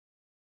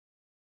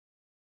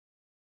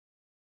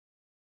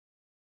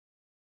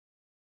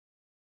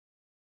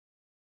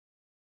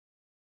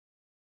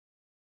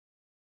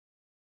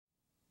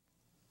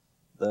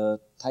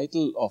The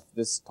title of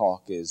this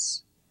talk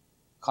is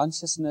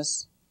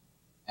Consciousness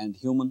and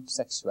Human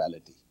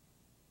Sexuality.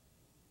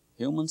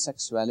 Human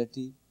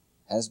sexuality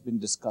has been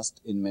discussed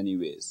in many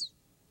ways.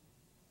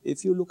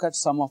 If you look at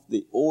some of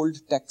the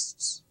old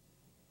texts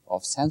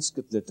of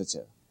Sanskrit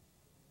literature,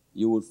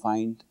 you will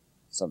find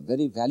some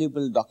very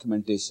valuable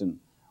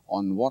documentation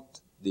on what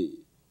the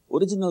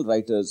original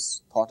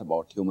writers thought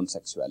about human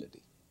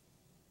sexuality.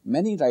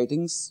 Many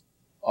writings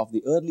of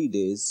the early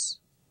days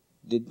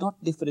did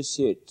not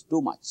differentiate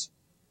too much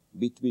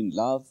between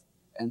love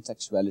and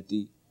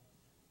sexuality,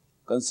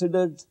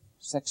 considered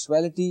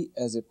sexuality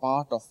as a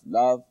part of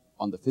love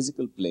on the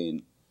physical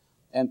plane,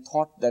 and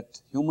thought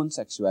that human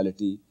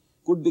sexuality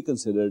could be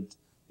considered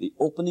the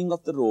opening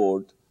of the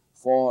road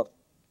for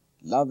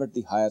love at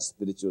the higher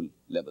spiritual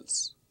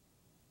levels.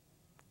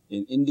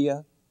 In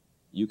India,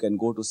 you can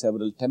go to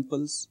several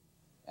temples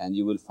and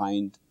you will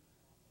find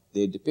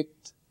they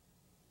depict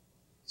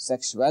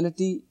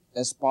sexuality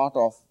as part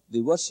of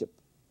the worship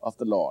of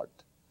the Lord.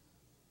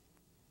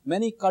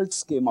 Many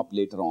cults came up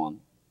later on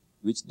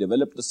which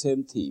developed the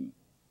same theme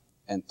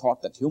and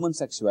thought that human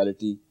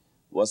sexuality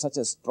was such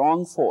a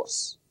strong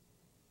force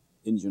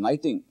in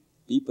uniting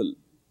people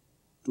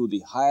to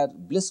the higher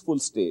blissful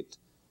state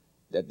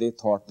that they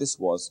thought this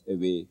was a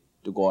way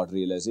to God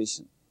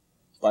realization.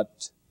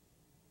 But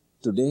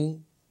today,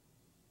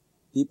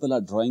 people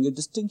are drawing a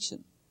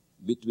distinction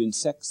between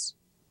sex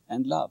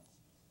and love.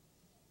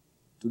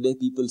 Today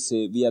people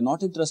say, we are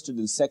not interested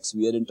in sex,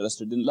 we are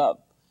interested in love.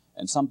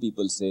 And some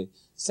people say,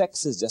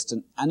 sex is just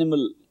an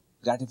animal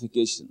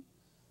gratification.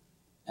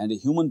 And a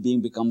human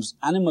being becomes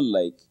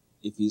animal-like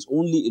if he is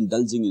only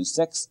indulging in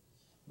sex.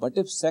 But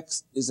if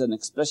sex is an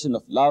expression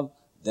of love,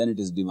 then it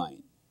is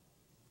divine.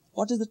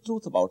 What is the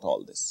truth about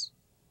all this?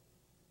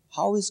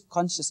 How is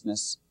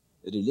consciousness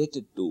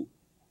related to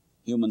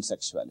human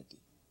sexuality?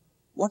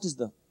 What is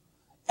the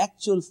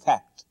actual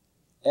fact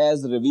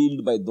as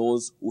revealed by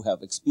those who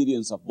have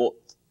experience of both?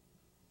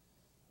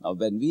 Now,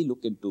 when we look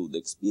into the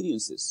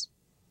experiences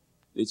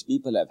which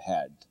people have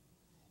had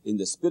in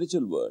the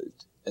spiritual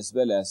world as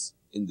well as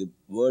in the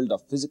world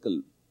of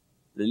physical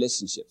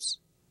relationships,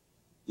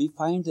 we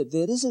find that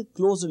there is a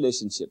close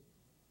relationship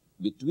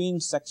between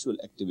sexual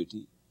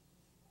activity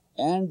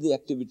and the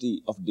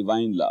activity of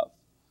divine love,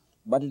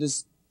 but it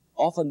is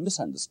often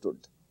misunderstood.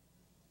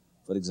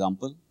 For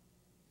example,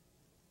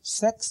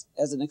 sex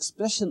as an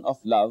expression of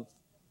love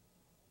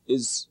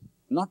is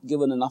not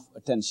given enough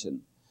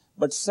attention,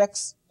 but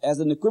sex as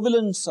an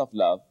equivalence of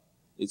love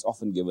is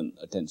often given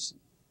attention.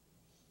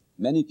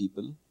 Many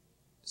people,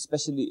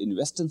 especially in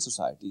Western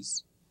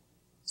societies,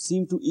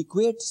 seem to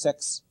equate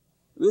sex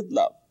with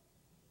love.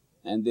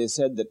 And they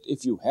said that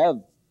if you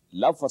have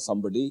love for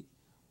somebody,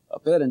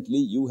 apparently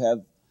you have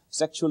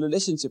sexual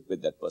relationship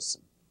with that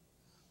person.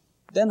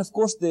 Then, of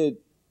course, they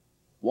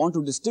want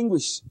to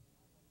distinguish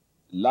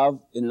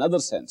love in another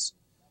sense.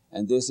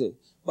 And they say,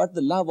 but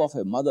the love of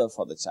a mother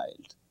for the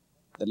child,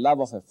 the love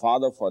of a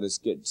father for his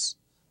kids,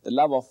 the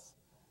love of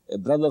a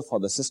brother for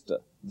the sister,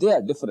 they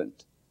are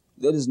different.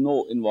 There is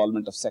no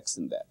involvement of sex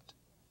in that.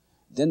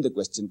 Then the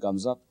question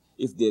comes up,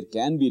 if there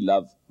can be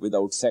love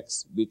without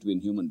sex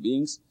between human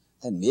beings,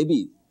 then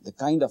maybe the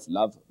kind of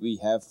love we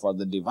have for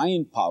the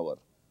divine power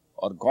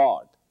or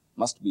God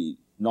must be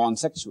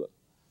non-sexual.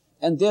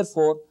 And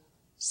therefore,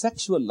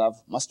 sexual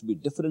love must be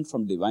different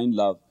from divine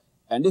love.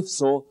 And if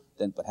so,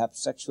 then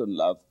perhaps sexual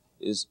love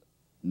is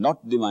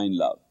not divine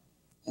love.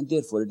 And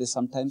therefore, it is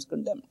sometimes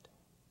condemned.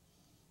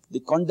 The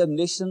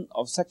condemnation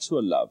of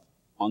sexual love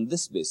on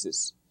this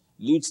basis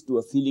leads to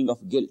a feeling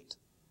of guilt.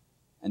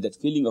 And that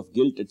feeling of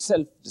guilt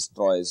itself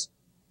destroys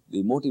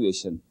the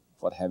motivation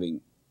for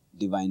having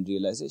divine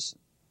realization.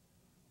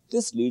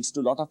 This leads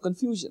to a lot of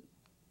confusion.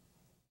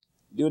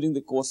 During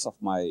the course of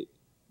my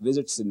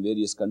visits in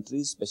various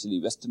countries, especially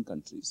Western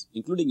countries,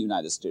 including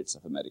United States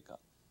of America,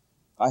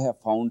 I have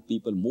found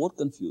people more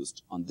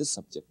confused on this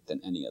subject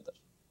than any other.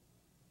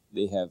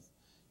 They have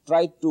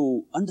tried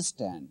to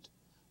understand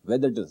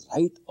whether it is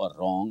right or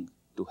wrong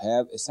to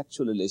have a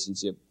sexual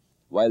relationship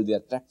while they are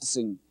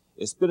practicing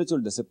a spiritual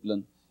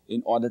discipline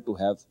in order to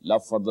have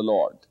love for the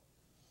Lord.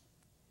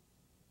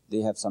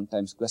 They have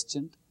sometimes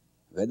questioned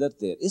whether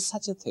there is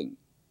such a thing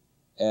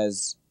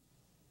as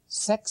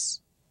sex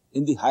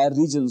in the higher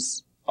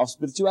regions of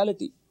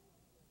spirituality.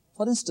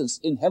 For instance,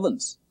 in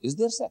heavens, is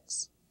there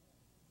sex?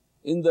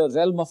 In the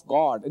realm of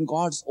God, in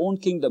God's own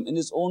kingdom, in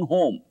His own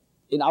home,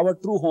 in our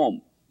true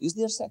home, is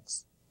there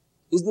sex?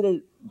 Is there a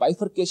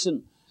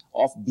bifurcation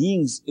of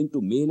beings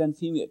into male and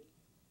female?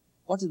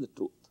 What is the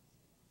truth?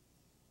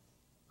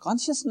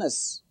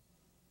 Consciousness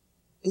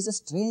is a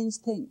strange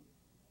thing.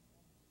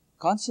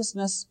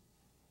 Consciousness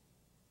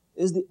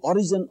is the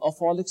origin of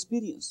all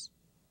experience.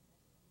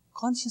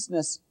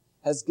 Consciousness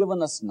has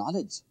given us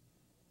knowledge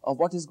of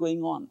what is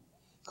going on.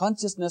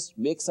 Consciousness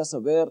makes us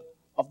aware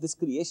of this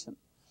creation.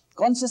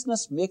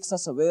 Consciousness makes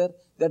us aware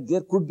that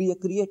there could be a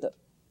creator.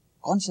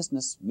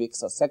 Consciousness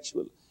makes us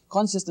sexual.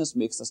 Consciousness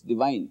makes us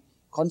divine.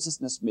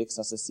 Consciousness makes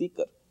us a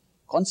seeker.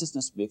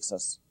 Consciousness makes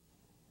us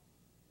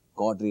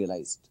God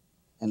realized,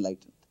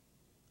 enlightened.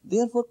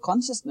 Therefore,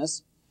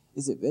 consciousness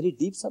is a very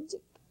deep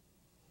subject.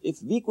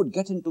 If we could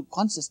get into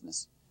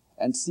consciousness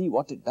and see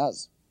what it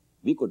does,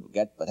 we could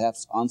get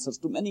perhaps answers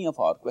to many of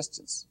our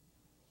questions.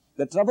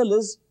 The trouble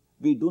is,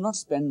 we do not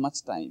spend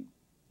much time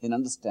in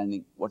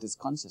understanding what is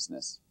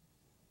consciousness.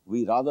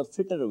 We rather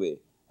fritter away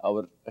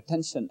our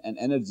attention and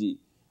energy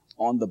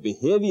on the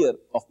behavior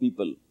of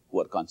people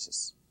who are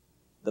conscious.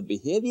 The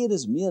behavior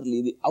is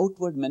merely the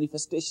outward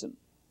manifestation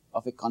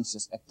of a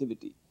conscious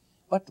activity.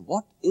 But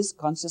what is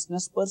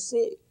consciousness per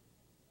se?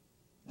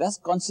 Does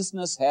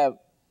consciousness have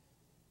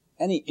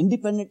any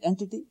independent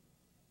entity?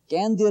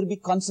 Can there be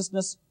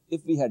consciousness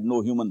if we had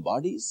no human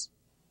bodies?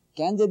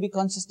 Can there be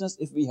consciousness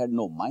if we had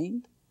no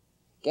mind?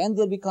 Can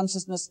there be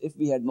consciousness if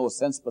we had no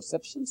sense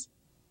perceptions?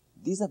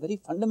 These are very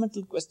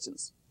fundamental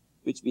questions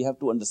which we have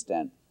to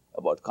understand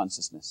about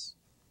consciousness.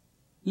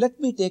 Let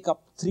me take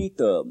up three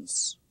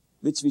terms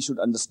which we should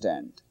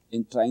understand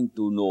in trying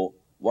to know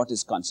what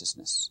is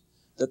consciousness.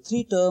 The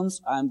three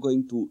terms I am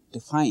going to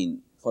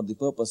define for the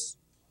purpose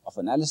of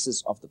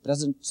analysis of the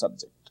present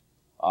subject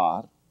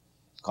are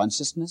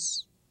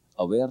consciousness,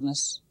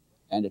 awareness,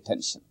 and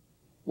attention.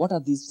 What are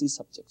these three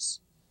subjects?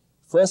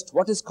 First,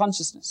 what is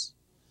consciousness?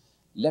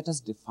 Let us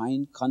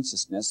define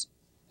consciousness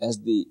as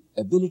the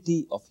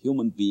ability of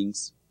human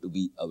beings to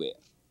be aware.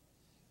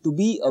 To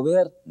be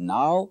aware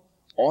now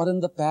or in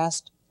the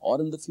past or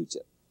in the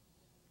future.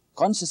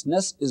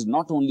 Consciousness is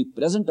not only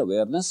present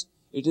awareness,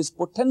 it is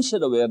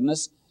potential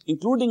awareness,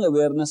 including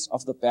awareness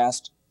of the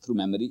past through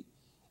memory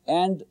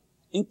and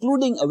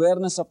including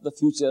awareness of the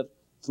future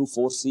through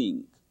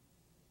foreseeing.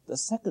 The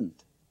second,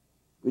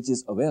 which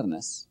is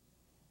awareness,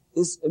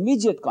 is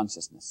immediate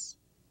consciousness.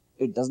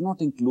 It does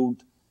not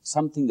include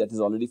something that is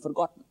already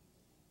forgotten.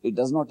 It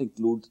does not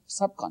include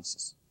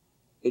subconscious.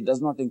 It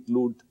does not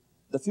include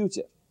the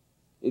future.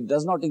 It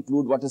does not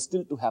include what is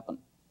still to happen.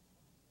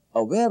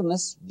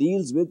 Awareness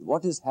deals with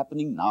what is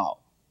happening now,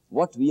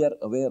 what we are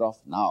aware of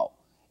now.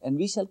 And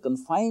we shall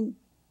confine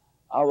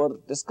our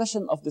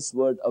discussion of this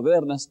word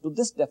awareness to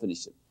this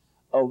definition.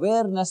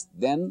 Awareness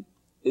then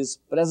is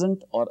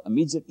present or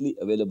immediately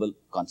available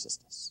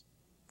consciousness.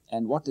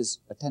 And what is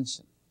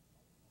attention?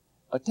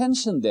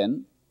 Attention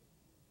then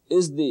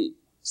is the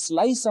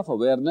slice of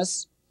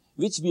awareness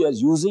which we are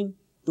using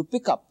to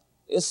pick up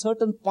a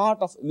certain part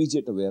of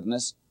immediate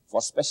awareness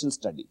for special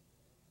study.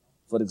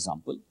 For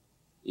example,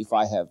 if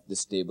I have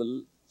this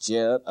table,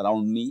 chair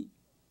around me,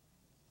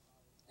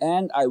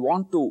 and I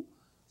want to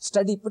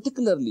study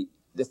particularly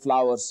the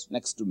flowers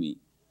next to me,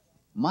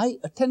 my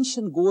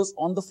attention goes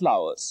on the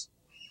flowers,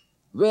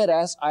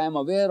 whereas I am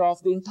aware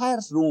of the entire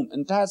room,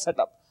 entire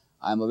setup.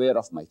 I am aware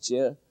of my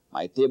chair,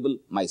 my table,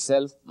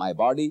 myself, my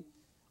body.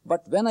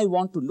 But when I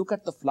want to look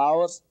at the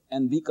flowers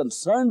and be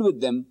concerned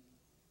with them,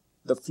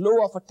 the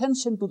flow of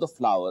attention to the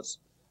flowers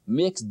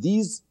makes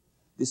these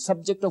the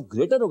subject of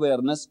greater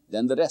awareness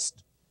than the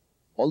rest.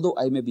 Although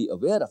I may be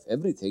aware of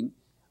everything,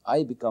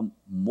 I become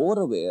more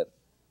aware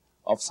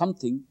of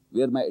something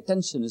where my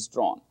attention is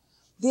drawn.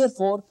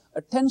 Therefore,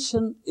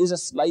 attention is a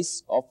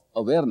slice of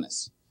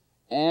awareness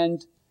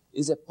and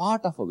is a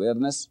part of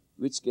awareness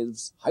which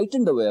gives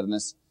heightened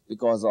awareness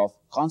because of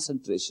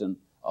concentration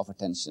of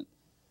attention.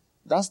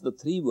 Thus, the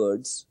three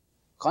words,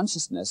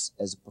 consciousness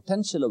as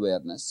potential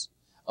awareness,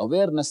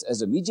 awareness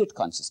as immediate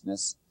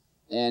consciousness,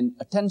 and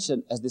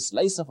attention as the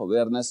slice of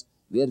awareness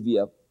where we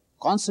are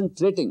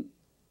concentrating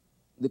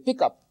the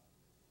pickup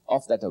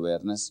of that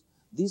awareness,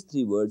 these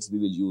three words we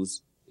will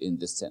use in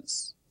this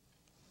sense.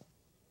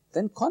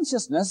 Then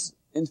consciousness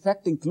in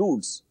fact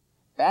includes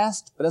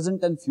past,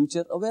 present and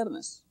future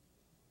awareness,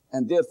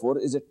 and therefore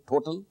is a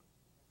total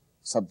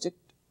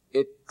subject,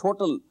 a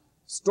total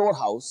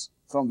storehouse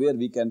from where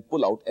we can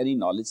pull out any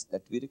knowledge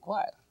that we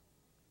require.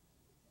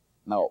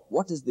 Now,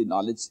 what is the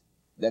knowledge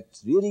that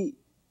really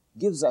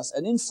gives us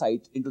an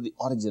insight into the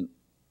origin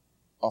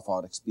of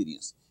our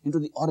experience, into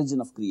the origin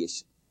of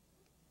creation?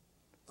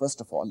 First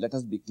of all, let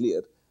us be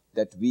clear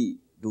that we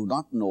do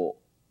not know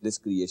this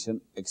creation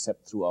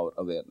except through our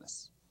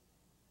awareness.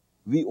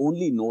 We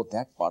only know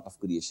that part of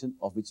creation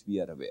of which we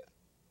are aware.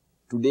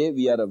 Today,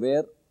 we are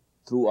aware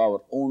through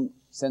our own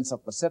sense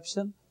of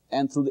perception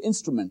and through the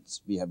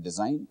instruments we have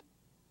designed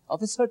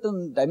of a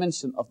certain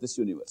dimension of this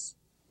universe.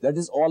 That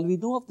is all we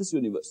know of this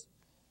universe.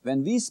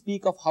 When we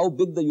speak of how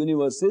big the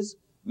universe is,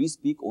 we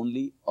speak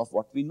only of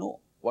what we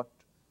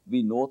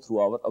know through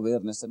our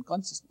awareness and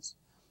consciousness.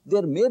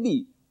 There may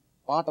be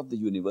part of the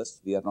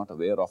universe we are not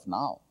aware of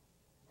now,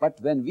 but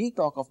when we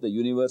talk of the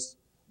universe,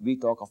 we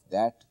talk of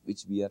that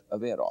which we are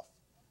aware of.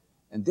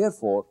 And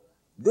therefore,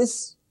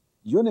 this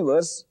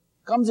universe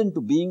comes into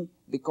being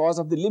because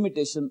of the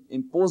limitation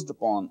imposed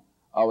upon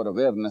our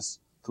awareness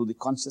through the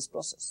conscious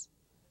process.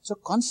 So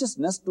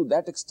consciousness to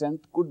that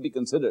extent could be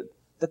considered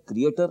the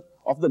creator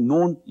of the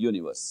known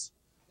universe.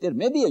 There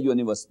may be a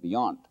universe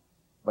beyond,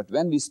 but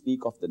when we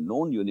speak of the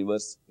known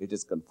universe, it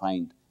is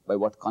confined by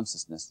what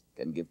consciousness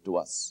can give to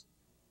us.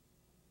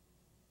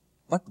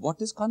 But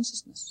what is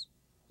consciousness?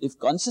 If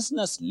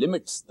consciousness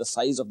limits the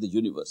size of the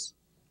universe,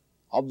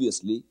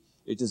 obviously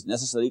it is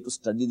necessary to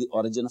study the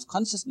origin of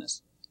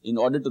consciousness in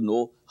order to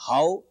know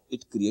how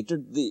it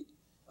created the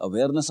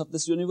awareness of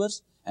this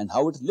universe and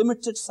how it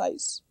limits its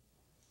size.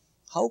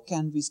 How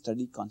can we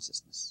study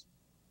consciousness?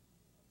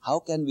 How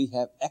can we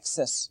have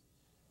access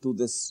to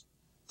this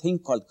thing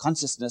called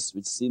consciousness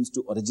which seems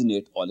to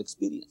originate all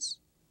experience?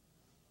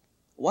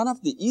 One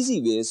of the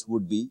easy ways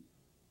would be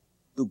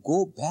to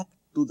go back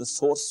to the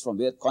source from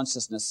where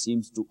consciousness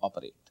seems to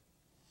operate.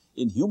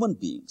 In human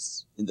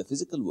beings, in the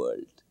physical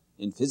world,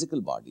 in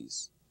physical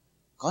bodies,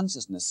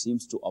 consciousness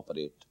seems to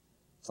operate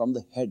from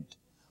the head,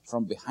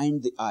 from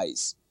behind the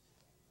eyes,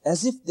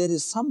 as if there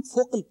is some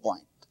focal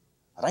point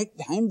right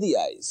behind the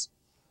eyes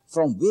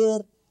from where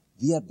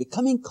we are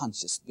becoming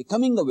conscious,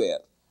 becoming aware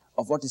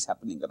of what is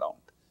happening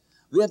around,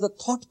 where the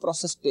thought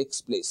process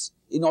takes place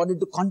in order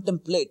to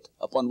contemplate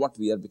upon what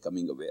we are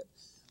becoming aware,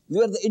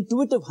 where the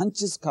intuitive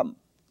hunches come,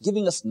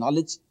 giving us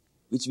knowledge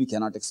which we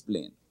cannot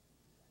explain.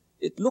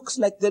 It looks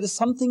like there is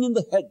something in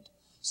the head,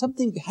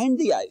 something behind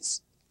the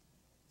eyes,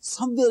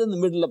 somewhere in the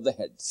middle of the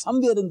head,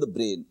 somewhere in the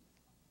brain,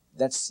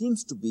 that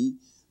seems to be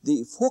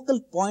the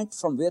focal point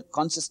from where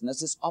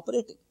consciousness is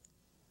operating.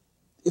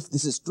 If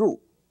this is true,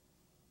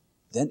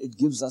 then it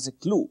gives us a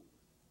clue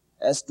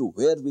as to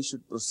where we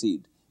should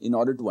proceed in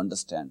order to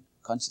understand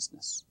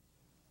consciousness.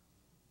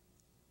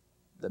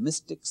 The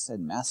mystics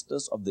and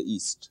masters of the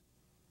East,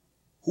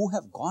 who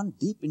have gone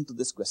deep into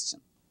this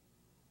question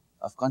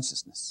of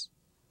consciousness,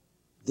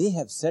 they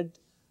have said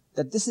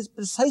that this is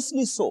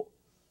precisely so.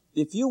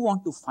 If you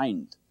want to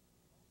find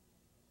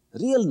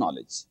real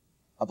knowledge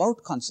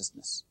about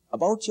consciousness,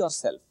 about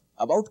yourself,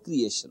 about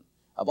creation,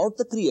 about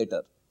the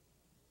Creator,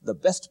 the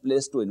best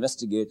place to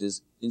investigate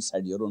is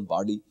inside your own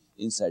body,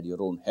 inside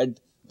your own head,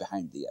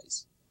 behind the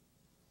eyes.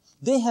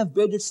 They have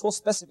made it so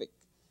specific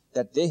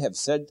that they have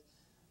said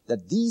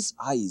that these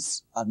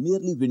eyes are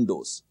merely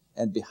windows,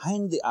 and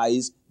behind the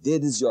eyes there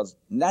is your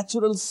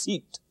natural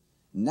seat,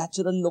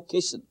 natural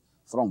location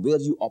from where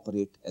you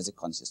operate as a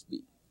conscious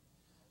being.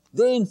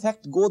 They in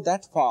fact go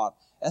that far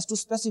as to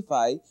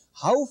specify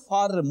how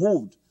far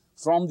removed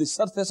from the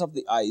surface of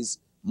the eyes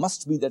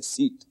must be that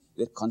seat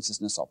where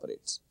consciousness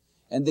operates.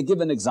 And they give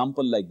an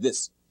example like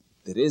this.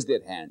 They raise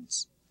their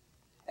hands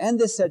and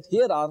they said,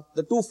 here are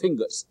the two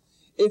fingers.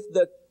 If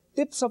the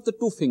tips of the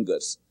two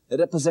fingers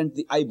represent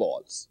the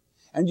eyeballs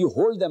and you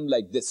hold them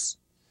like this,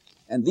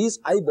 and these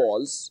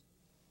eyeballs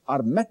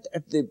are met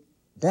at the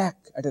back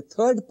at a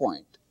third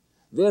point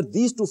where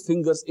these two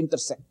fingers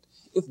intersect.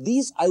 If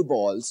these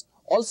eyeballs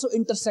also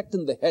intersect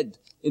in the head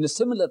in a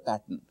similar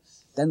pattern,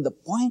 then the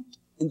point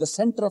in the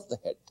center of the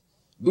head,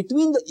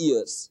 between the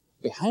ears,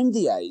 behind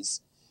the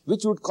eyes,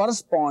 which would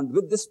correspond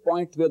with this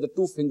point where the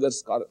two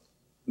fingers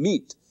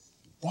meet,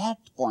 that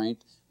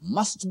point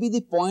must be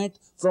the point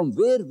from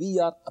where we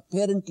are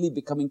apparently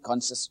becoming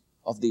conscious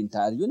of the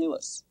entire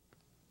universe.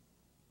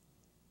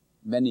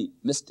 Many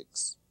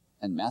mystics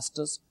and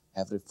masters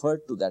have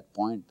referred to that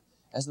point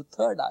as the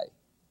third eye.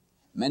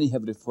 Many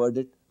have referred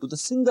it to the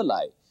single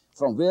eye,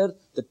 from where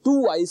the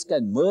two eyes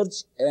can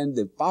merge and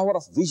the power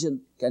of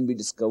vision can be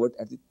discovered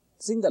at the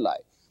single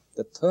eye.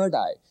 The third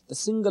eye, the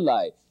single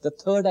eye, the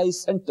third eye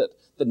center,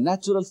 the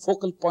natural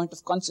focal point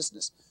of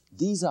consciousness.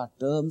 These are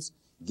terms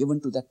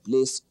given to that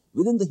place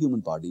within the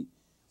human body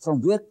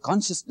from where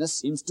consciousness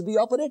seems to be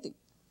operating.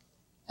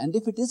 And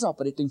if it is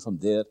operating from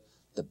there,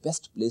 the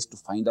best place to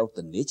find out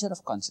the nature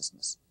of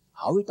consciousness,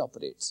 how it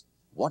operates,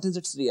 what is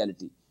its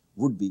reality,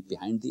 would be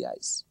behind the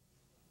eyes.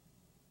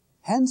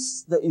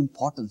 Hence the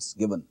importance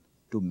given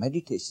to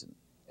meditation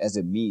as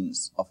a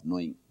means of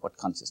knowing what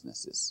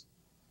consciousness is.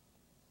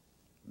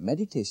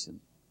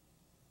 Meditation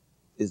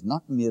is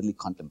not merely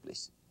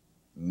contemplation.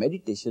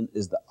 Meditation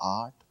is the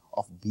art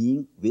of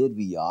being where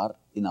we are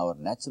in our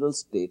natural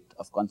state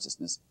of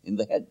consciousness in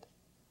the head.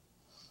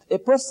 A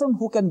person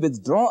who can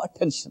withdraw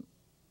attention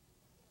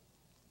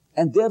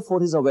and therefore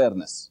his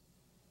awareness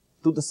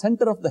to the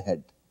center of the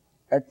head,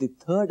 at the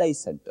third eye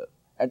center,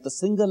 at the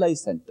single eye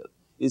center,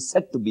 is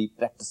said to be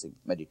practicing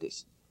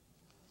meditation.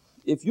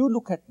 If you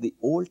look at the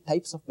old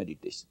types of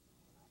meditation,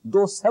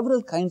 though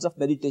several kinds of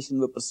meditation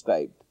were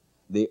prescribed,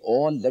 they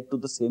all led to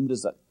the same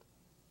result,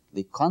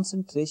 the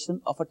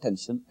concentration of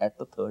attention at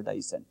the third eye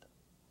center.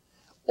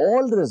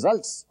 All the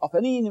results of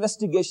any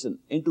investigation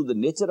into the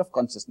nature of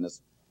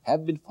consciousness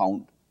have been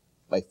found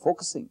by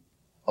focusing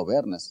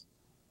awareness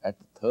at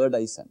the third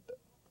eye center,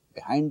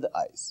 behind the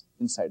eyes,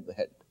 inside the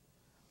head.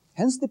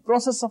 Hence the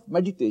process of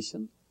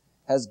meditation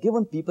has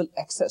given people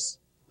access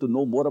to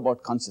know more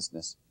about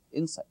consciousness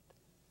inside.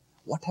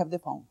 What have they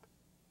found?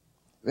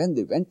 When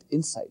they went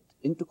inside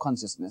into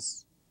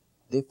consciousness,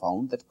 they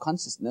found that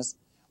consciousness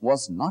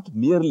was not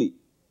merely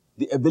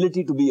the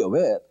ability to be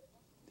aware,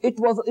 it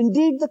was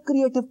indeed the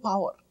creative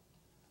power,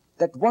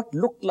 that what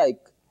looked like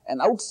an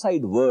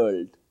outside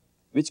world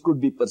which could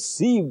be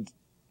perceived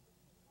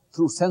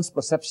through sense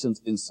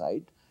perceptions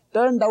inside,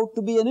 turned out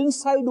to be an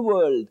inside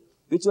world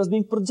which was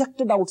being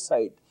projected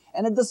outside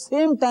and at the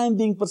same time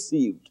being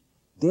perceived,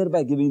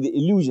 thereby giving the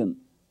illusion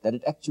that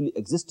it actually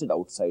existed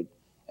outside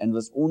and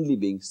was only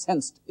being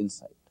sensed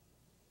inside.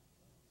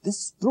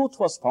 This truth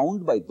was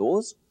found by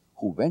those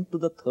who went to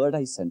the third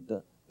eye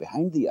center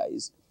behind the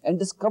eyes and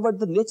discovered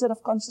the nature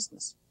of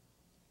consciousness.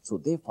 So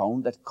they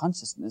found that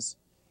consciousness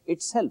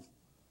itself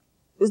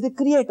is the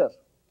creator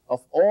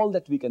of all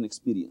that we can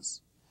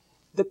experience.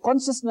 The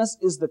consciousness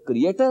is the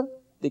creator,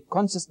 the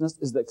consciousness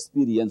is the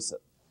experiencer.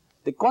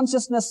 The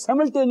consciousness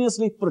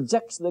simultaneously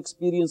projects the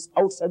experience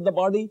outside the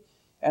body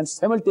and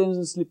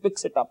simultaneously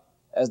picks it up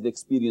as the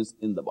experience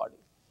in the body.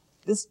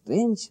 This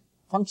strange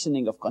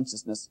functioning of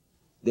consciousness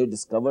they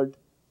discovered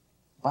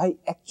by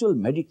actual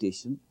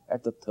meditation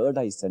at the third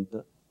eye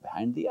center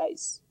behind the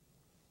eyes.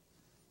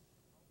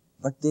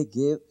 But they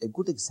gave a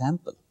good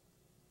example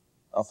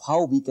of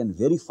how we can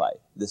verify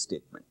this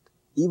statement,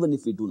 even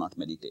if we do not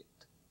meditate.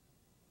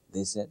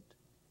 They said,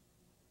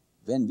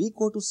 when we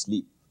go to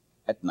sleep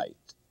at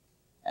night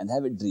and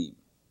have a dream,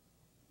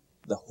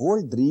 the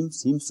whole dream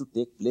seems to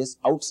take place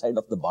outside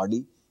of the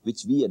body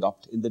which we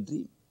adopt in the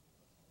dream.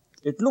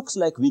 It looks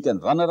like we can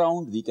run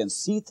around, we can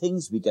see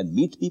things, we can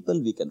meet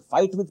people, we can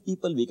fight with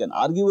people, we can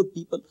argue with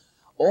people.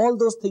 All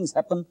those things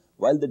happen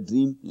while the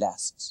dream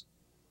lasts.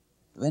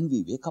 When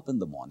we wake up in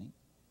the morning,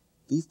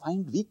 we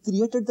find we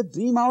created the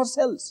dream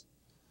ourselves.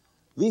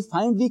 We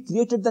find we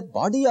created that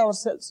body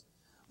ourselves.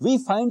 We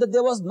find that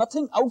there was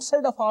nothing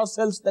outside of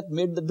ourselves that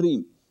made the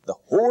dream. The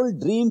whole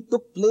dream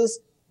took place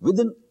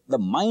within the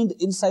mind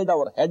inside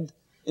our head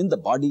in the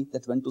body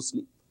that went to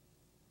sleep.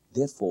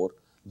 Therefore,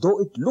 though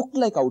it looked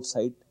like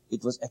outside,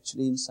 it was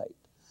actually inside.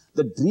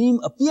 The dream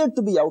appeared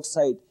to be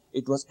outside,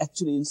 it was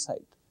actually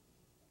inside.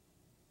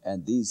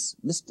 And these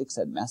mystics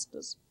and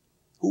masters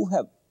who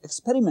have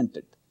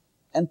experimented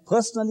and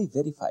personally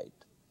verified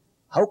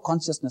how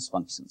consciousness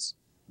functions,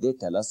 they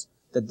tell us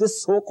that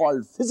this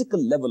so-called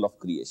physical level of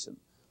creation,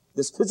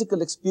 this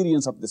physical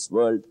experience of this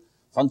world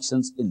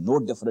functions in no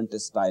different a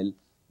style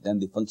than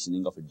the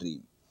functioning of a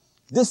dream.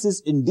 This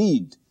is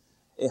indeed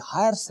a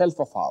higher self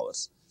of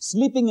ours,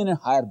 sleeping in a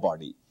higher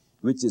body,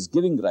 which is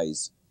giving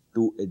rise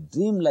to a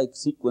dream-like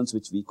sequence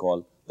which we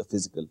call the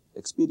physical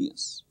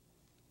experience.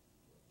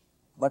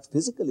 But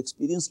physical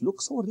experience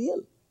looks so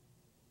real.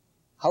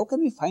 How can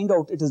we find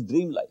out it is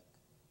dream-like?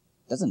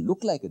 It doesn't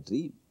look like a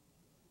dream.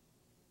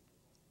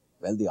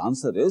 Well, the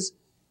answer is,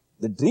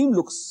 the dream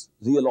looks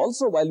real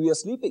also while we are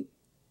sleeping.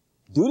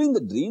 During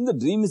the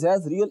dream is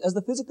as real as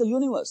the physical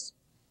universe.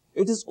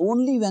 It is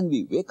only when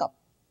we wake up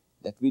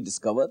that we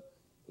discover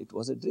it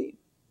was a dream.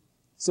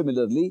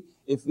 Similarly,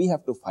 if we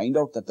have to find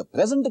out that the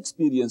present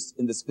experience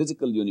in this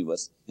physical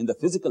universe, in the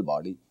physical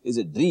body, is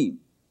a dream,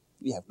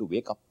 we have to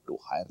wake up to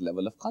a higher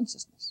level of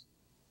consciousness.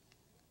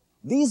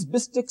 These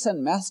mystics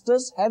and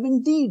masters have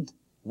indeed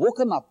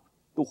woken up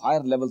to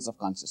higher levels of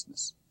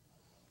consciousness.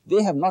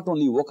 They have not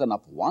only woken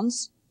up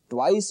once,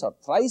 twice or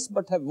thrice,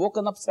 but have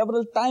woken up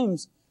several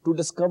times to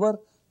discover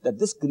that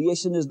this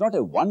creation is not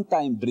a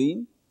one-time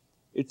dream,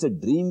 it's a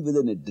dream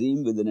within a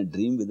dream within a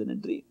dream within a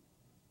dream.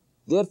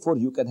 Therefore,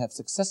 you can have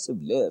successive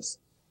layers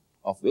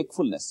of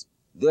wakefulness,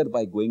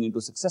 thereby going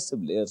into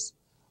successive layers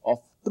of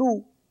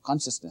true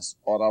consciousness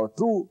or our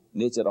true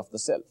nature of the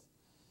self.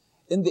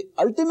 In the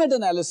ultimate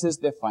analysis,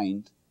 they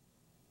find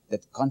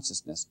that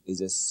consciousness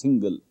is a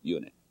single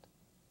unit.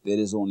 There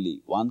is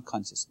only one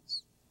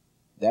consciousness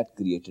that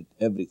created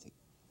everything,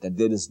 that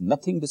there is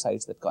nothing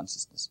besides that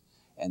consciousness.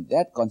 And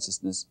that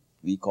consciousness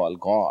we call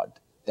God,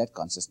 that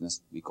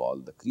consciousness we call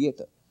the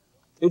Creator.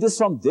 It is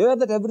from there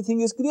that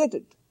everything is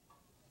created.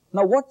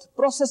 Now, what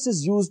process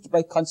is used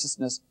by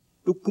consciousness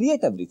to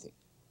create everything?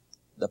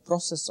 The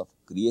process of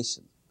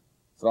creation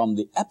from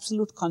the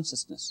absolute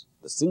consciousness,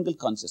 the single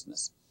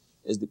consciousness,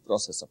 is the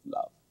process of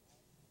love.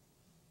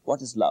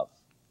 What is love?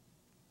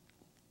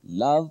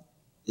 Love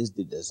is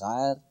the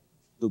desire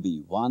to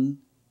be one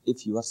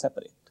if you are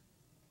separate.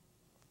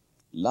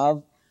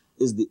 Love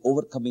is the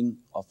overcoming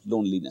of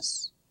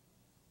loneliness.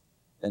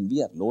 When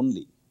we are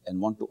lonely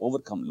and want to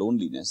overcome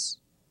loneliness,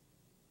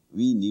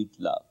 we need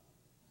love.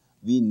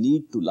 We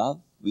need to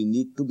love, we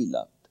need to be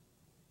loved.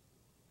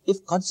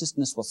 If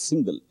consciousness was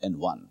single and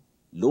one,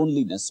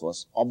 loneliness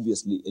was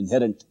obviously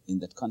inherent in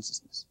that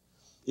consciousness.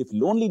 If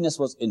loneliness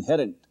was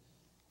inherent,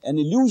 an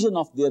illusion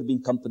of there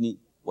being company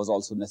was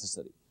also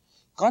necessary.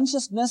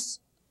 Consciousness,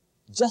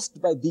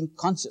 just by being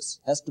conscious,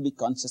 has to be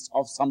conscious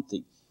of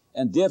something,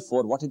 and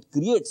therefore what it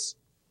creates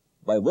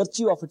by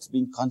virtue of its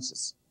being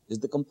conscious is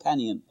the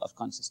companion of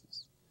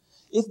consciousness.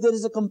 If there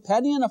is a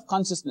companion of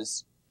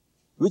consciousness,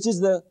 which is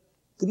the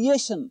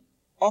creation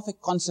of a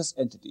conscious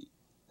entity,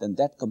 then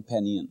that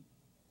companion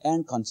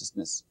and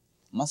consciousness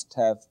must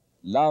have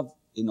love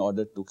in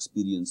order to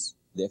experience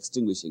the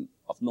extinguishing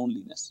of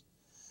loneliness.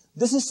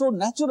 This is so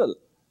natural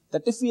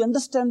that if we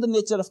understand the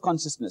nature of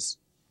consciousness,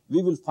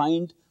 we will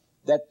find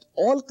that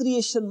all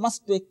creation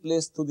must take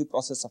place through the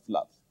process of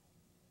love.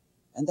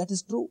 And that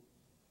is true.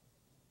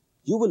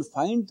 You will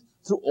find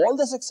through all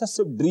the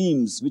successive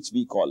dreams, which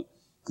we call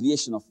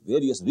creation of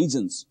various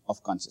regions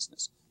of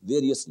consciousness,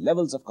 various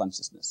levels of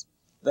consciousness,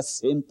 the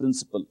same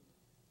principle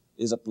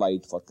is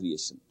applied for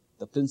creation,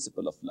 the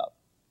principle of love.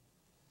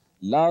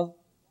 Love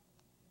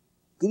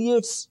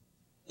creates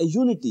a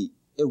unity,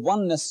 a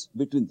oneness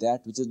between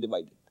that which is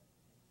divided.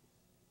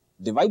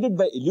 Divided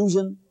by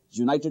illusion,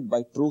 united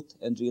by truth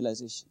and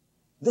realization.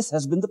 This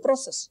has been the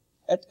process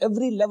at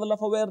every level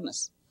of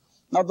awareness.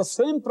 Now the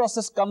same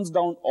process comes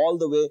down all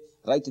the way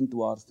right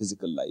into our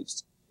physical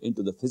lives,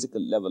 into the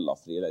physical level of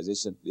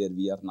realization where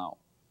we are now.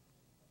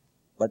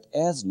 But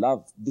as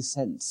love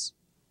descends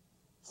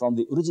from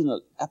the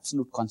original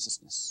absolute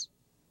consciousness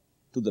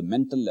to the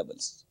mental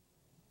levels,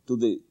 to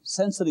the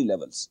sensory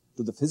levels,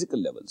 to the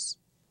physical levels,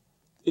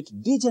 it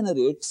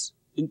degenerates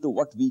into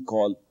what we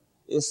call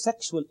a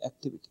sexual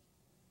activity.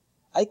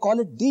 I call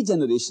it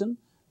degeneration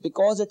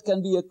because it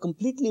can be a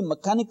completely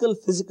mechanical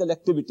physical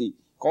activity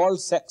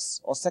called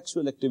sex or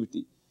sexual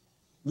activity,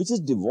 which is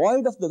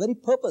devoid of the very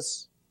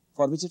purpose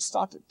for which it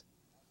started.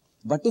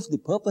 But if the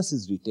purpose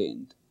is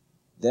retained,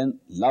 then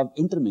love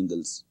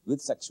intermingles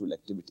with sexual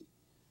activity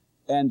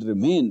and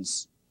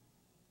remains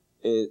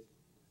an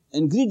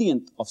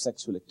ingredient of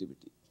sexual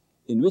activity,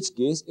 in which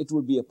case it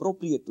would be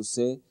appropriate to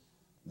say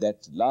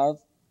that love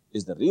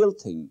is the real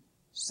thing.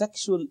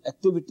 Sexual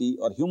activity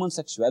or human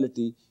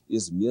sexuality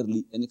is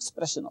merely an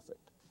expression of it.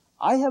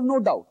 I have no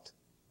doubt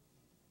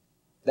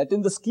that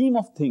in the scheme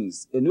of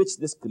things in which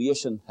this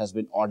creation has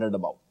been ordered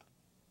about,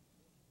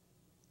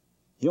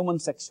 human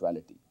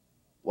sexuality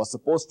was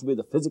supposed to be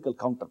the physical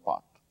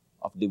counterpart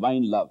of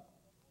divine love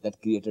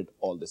that created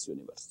all this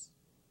universe.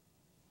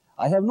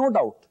 I have no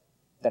doubt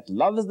that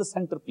love is the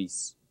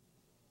centerpiece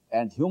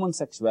and human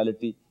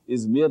sexuality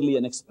is merely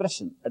an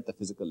expression at the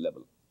physical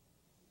level.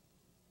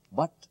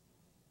 But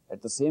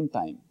at the same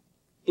time,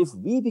 if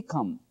we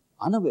become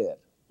unaware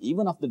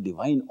even of the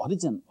divine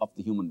origin of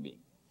the human being,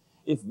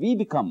 if we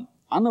become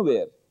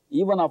unaware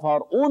even of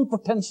our own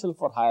potential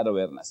for higher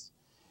awareness,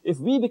 if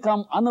we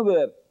become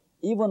unaware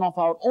even of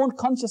our own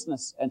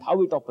consciousness and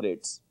how it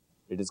operates,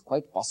 it is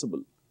quite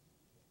possible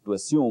to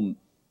assume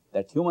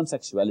that human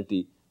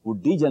sexuality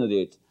would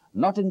degenerate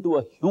not into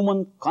a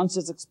human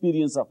conscious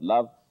experience of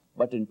love,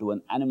 but into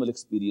an animal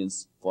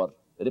experience for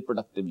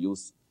reproductive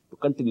use, to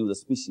continue the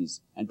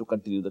species and to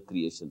continue the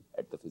creation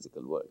at the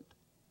physical world.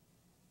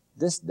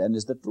 This then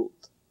is the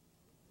truth.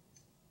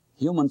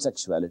 Human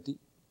sexuality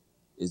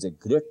is a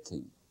great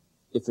thing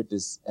if it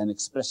is an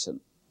expression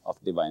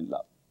of divine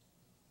love.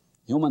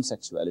 Human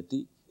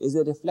sexuality is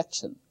a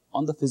reflection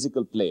on the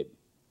physical plane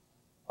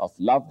of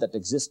love that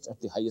exists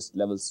at the highest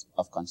levels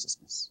of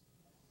consciousness.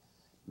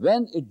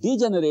 When it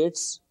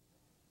degenerates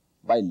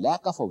by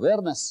lack of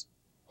awareness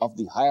of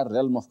the higher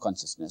realm of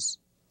consciousness,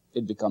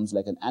 it becomes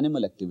like an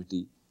animal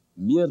activity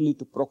merely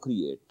to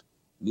procreate,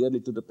 merely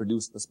to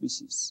reproduce the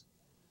species.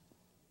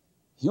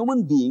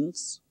 Human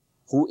beings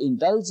who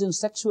indulge in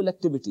sexual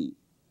activity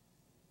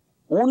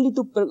only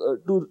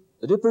to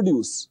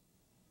reproduce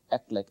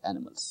act like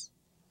animals.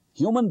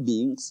 Human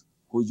beings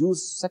who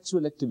use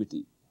sexual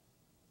activity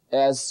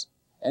as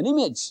an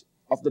image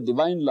of the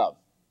divine love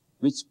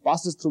which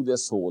passes through their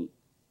soul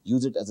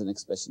use it as an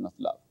expression of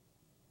love.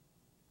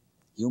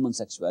 Human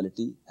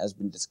sexuality has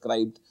been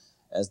described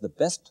as the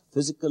best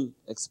physical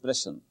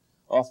expression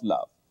of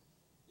love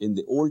in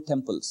the old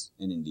temples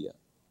in India,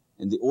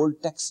 in the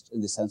old texts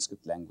in the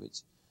Sanskrit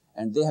language,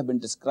 and they have been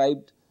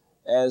described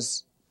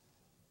as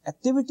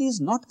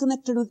activities not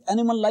connected with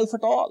animal life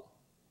at all.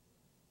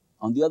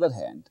 On the other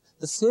hand,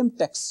 the same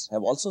texts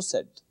have also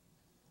said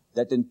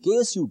that in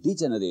case you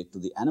degenerate to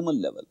the animal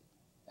level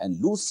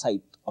and lose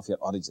sight of your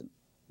origin,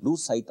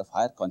 lose sight of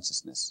higher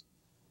consciousness,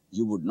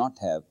 you would not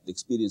have the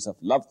experience of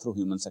love through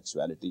human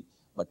sexuality,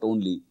 but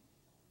only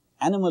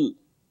animal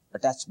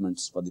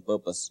attachments for the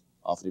purpose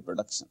of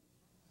reproduction.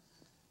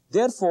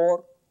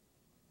 Therefore,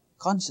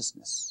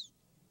 consciousness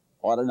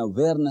or an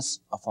awareness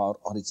of our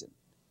origin,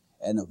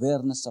 an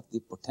awareness of the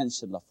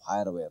potential of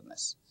higher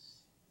awareness,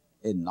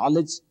 a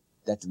knowledge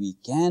that we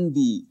can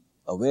be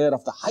aware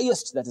of the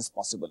highest that is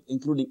possible,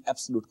 including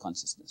absolute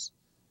consciousness,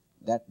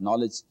 that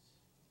knowledge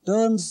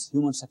turns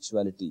human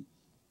sexuality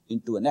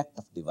into an act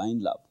of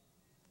divine love,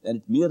 then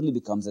it merely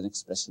becomes an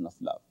expression of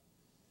love.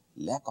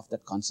 Lack of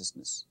that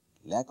consciousness,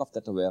 lack of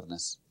that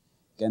awareness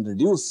can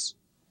reduce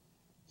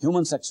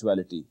human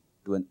sexuality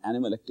to an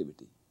animal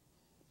activity.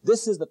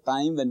 This is the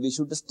time when we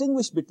should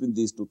distinguish between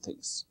these two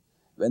things.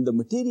 When the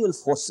material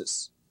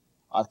forces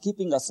are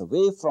keeping us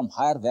away from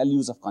higher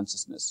values of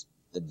consciousness,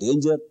 the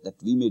danger that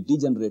we may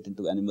degenerate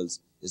into animals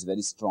is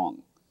very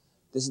strong.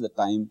 This is the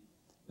time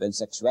when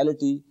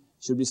sexuality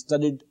should be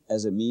studied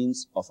as a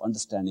means of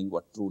understanding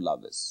what true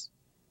love is.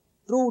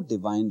 True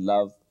divine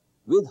love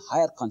with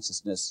higher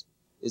consciousness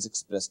is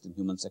expressed in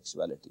human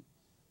sexuality,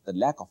 the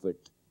lack of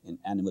it in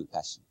animal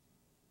passion.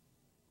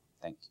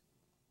 Thank you.